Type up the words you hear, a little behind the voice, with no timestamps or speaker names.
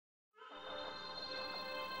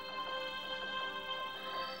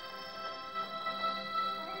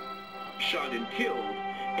shot and killed,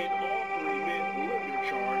 and all three men later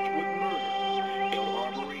charged with murder,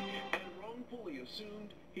 robbery, and wrongfully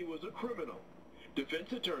assumed he was a criminal.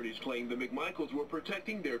 Defense attorneys claim the McMichaels were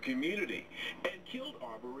protecting their community and killed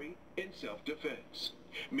Arbery in self-defense.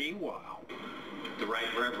 Meanwhile, the Right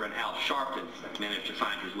Reverend Al Sharpton managed to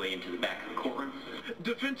find his way into the back of the courtroom.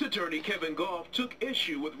 Defense attorney Kevin Goff took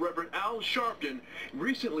issue with Reverend Al Sharpton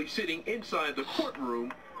recently sitting inside the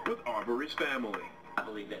courtroom with Arbery's family. I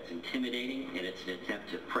believe that's intimidating, and it's an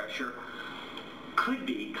attempt to pressure, could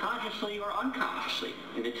be consciously or unconsciously,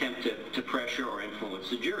 an attempt to pressure or influence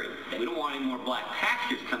the jury. We don't want any more black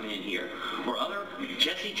pastors coming in here, or other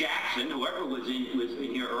Jesse Jackson, whoever was in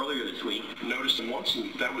here earlier this week. Noticed him once,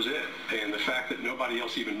 and that was it. And the fact that nobody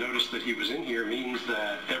else even noticed that he was in here means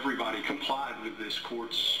that everybody complied with this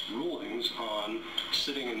court's rulings on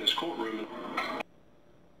sitting in this courtroom.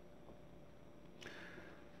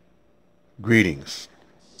 Greetings.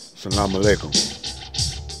 Assalamu alaikum.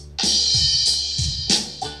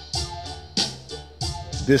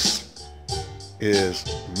 This is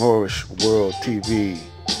Moorish World TV,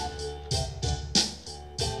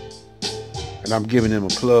 and I'm giving them a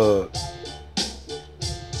plug.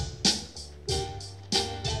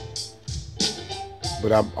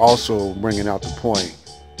 But I'm also bringing out the point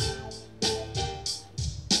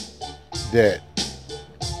that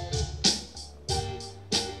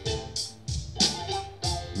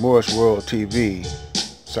Moorish World TV,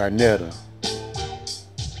 Sinetta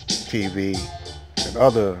TV, and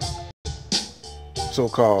other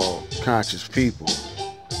so-called conscious people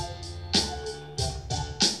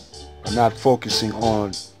are not focusing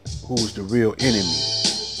on who's the real enemy.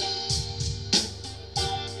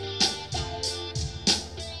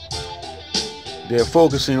 They're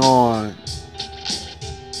focusing on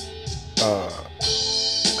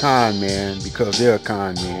con men because they're a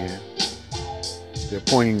con man. They're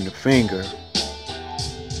pointing the finger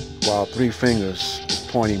while three fingers is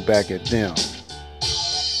pointing back at them.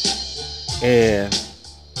 And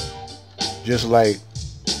just like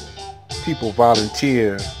people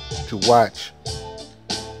volunteer to watch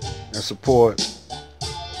and support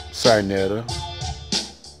Sinetta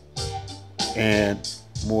and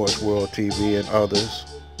Moorish World TV and others,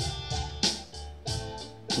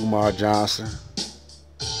 Umar Johnson,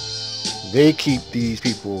 they keep these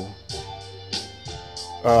people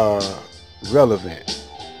relevant.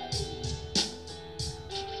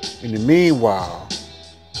 In the meanwhile,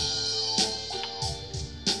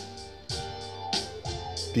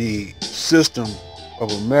 the system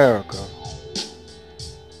of America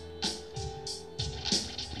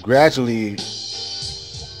gradually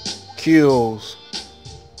kills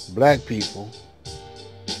black people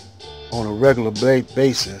on a regular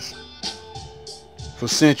basis. For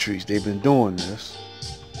centuries they've been doing this,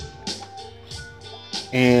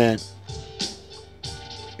 and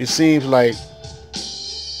it seems like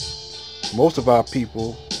most of our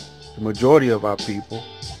people, the majority of our people,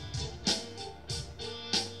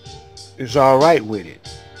 is all right with it.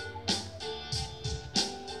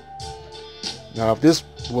 Now, if this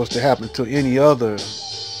was to happen to any other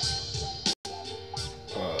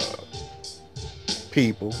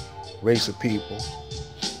people, race of people,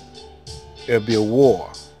 there'd be a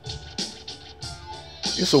war.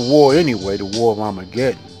 It's a war anyway, the war of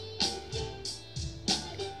Armageddon.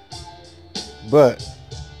 But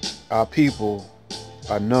our people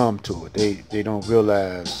are numb to it. They don't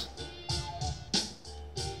realize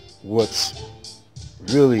what's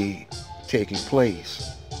really taking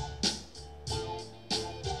place.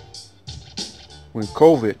 When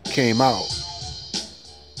COVID came out,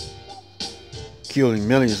 killing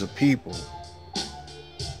millions of people,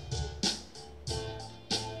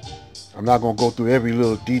 I'm not going to go through every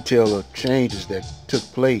little detail of changes that took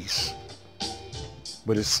place,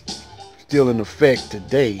 but it's still in effect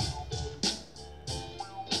today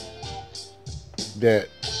that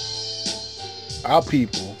our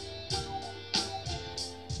people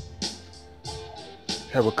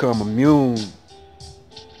have become immune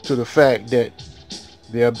to the fact that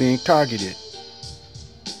they are being targeted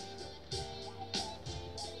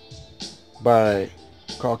by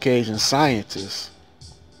Caucasian scientists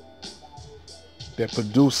that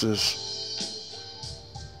produces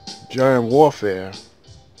germ warfare,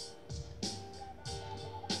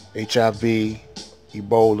 HIV,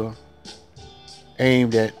 Ebola,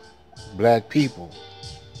 aimed at black people.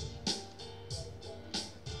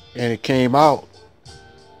 And it came out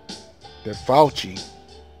that Fauci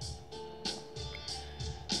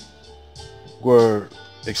were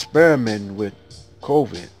experimenting with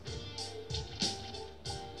COVID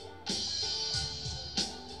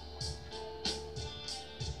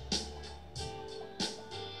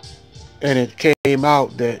and it came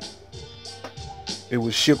out that it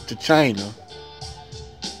was shipped to China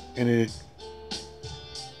and it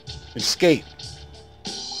escaped.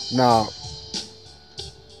 Now,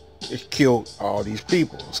 it killed all these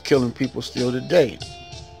people. It's killing people still today.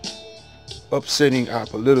 Upsetting our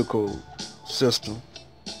political system,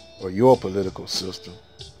 or your political system.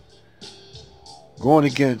 Going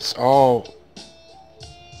against all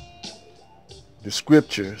the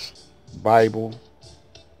scriptures, Bible,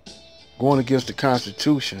 going against the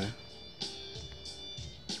Constitution.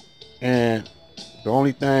 And the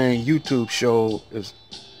only thing YouTube showed is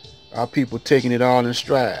our people taking it all in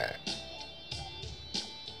stride.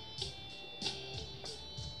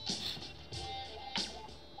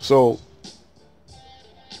 So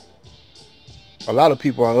a lot of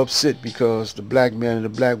people are upset because the black man and the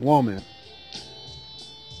black woman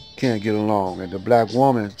can't get along, and the black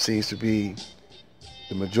woman seems to be,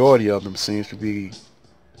 the majority of them seems to be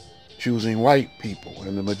choosing white people,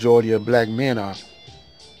 and the majority of black men are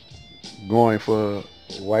going for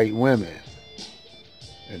white women,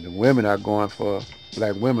 and the women are going for,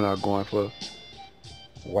 black women are going for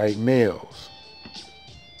white males.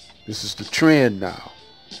 This is the trend now.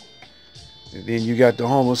 And then you got the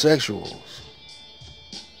homosexuals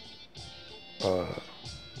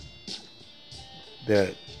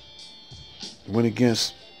that went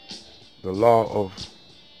against the law of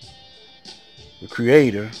the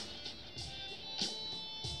Creator,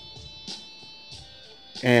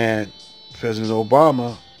 and President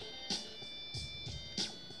Obama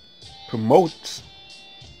promotes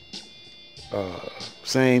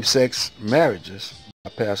same-sex marriages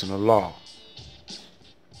by passing a law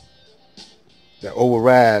that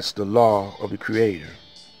overrides the law of the Creator.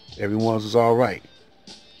 Everyone's is all right.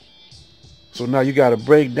 So now you got a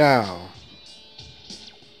breakdown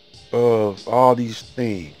of all these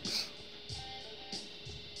things,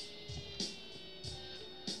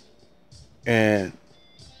 and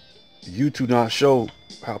YouTube not show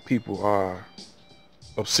how people are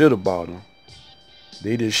upset about them.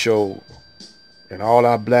 They just show, and all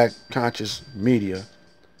our black conscious media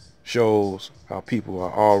shows how people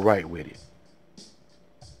are all right with it.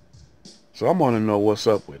 So I want to know what's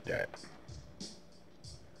up with that.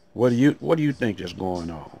 What do you think is going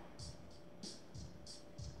on?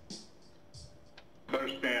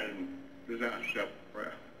 Let's stand and present ourselves for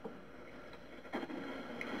prayer.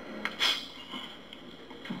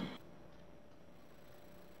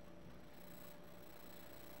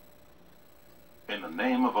 In the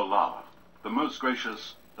name of Allah, the most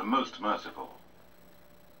gracious, the most merciful.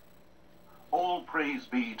 All praise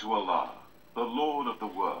be to Allah, the Lord of the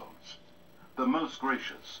worlds, the most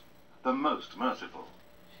gracious, the most merciful,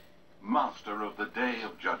 Master of the day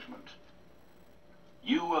of judgment.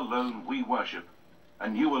 You alone we worship,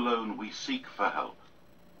 and you alone we seek for help.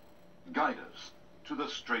 Guide us to the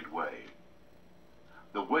straight way,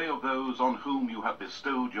 the way of those on whom you have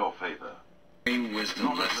bestowed your favor. Bring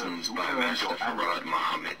wisdom lessons by Master Farad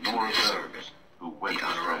Muhammad to his servant, the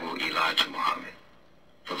Honorable Elijah Muhammad,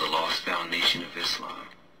 for the Lost Foundation of Islam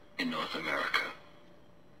in North America.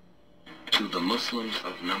 To the Muslims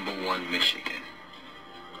of Number 1 Michigan,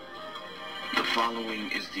 the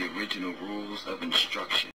following is the original rules of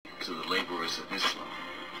instruction to the laborers of Islam,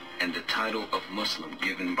 and the title of Muslim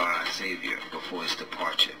given by our Savior before his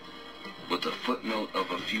departure, with a footnote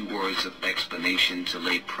of a few words of explanation to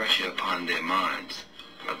lay pressure upon their minds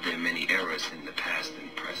of their many errors in the past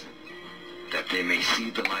and present, that they may see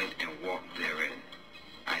the light and walk therein.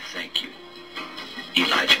 I thank you.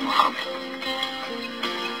 Elijah Muhammad.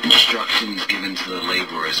 Instructions given to the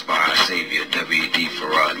laborers by our Savior W.D.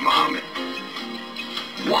 Farad Muhammad.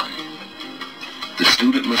 1. The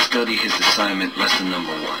student must study his assignment, lesson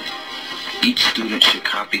number 1. Each student should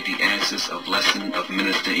copy the answers of lesson of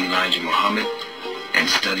Minister Elijah Muhammad and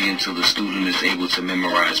study until the student is able to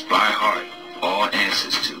memorize by heart all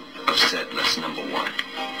answers to of said lesson number 1.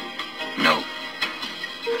 Note: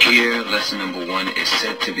 here, lesson number 1 is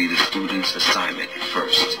said to be the student's assignment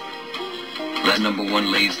first. Lesson number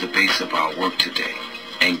 1 lays the base of our work today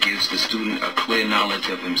and gives the student a clear knowledge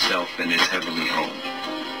of himself and his heavenly home,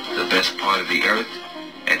 the best part of the earth,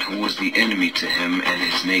 and who was the enemy to him and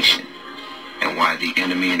his nation, and why the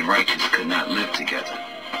enemy and righteous could not live together,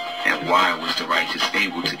 and why was the righteous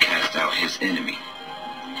able to cast out his enemy.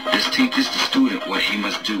 This teaches the student what he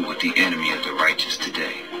must do with the enemy of the righteous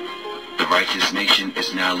today. The righteous nation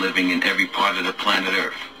is now living in every part of the planet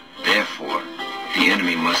Earth. Therefore, the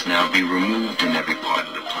enemy must now be removed in every part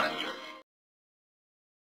of the